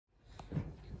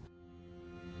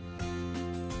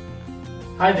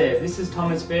Hi there, this is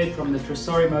Thomas Baird from the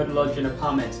Tresori Motor Lodge and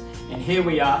Apartments, and here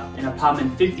we are in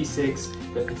apartment 56,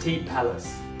 the Petite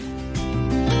Palace.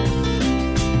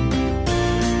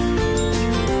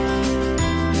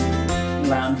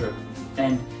 Lounge room,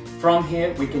 and from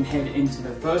here we can head into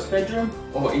the first bedroom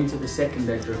or into the second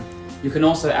bedroom. You can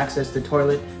also access the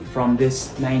toilet from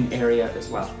this main area as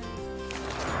well.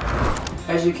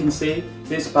 As you can see,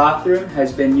 this bathroom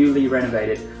has been newly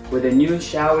renovated with a new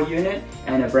shower unit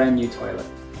and a brand new toilet.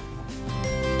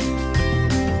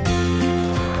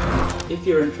 If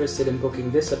you're interested in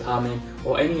booking this apartment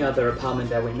or any other apartment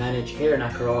that we manage here in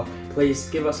Akaroa, please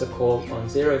give us a call on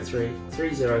 03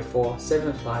 304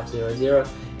 7500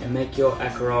 and make your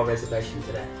Akaroa reservation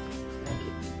today.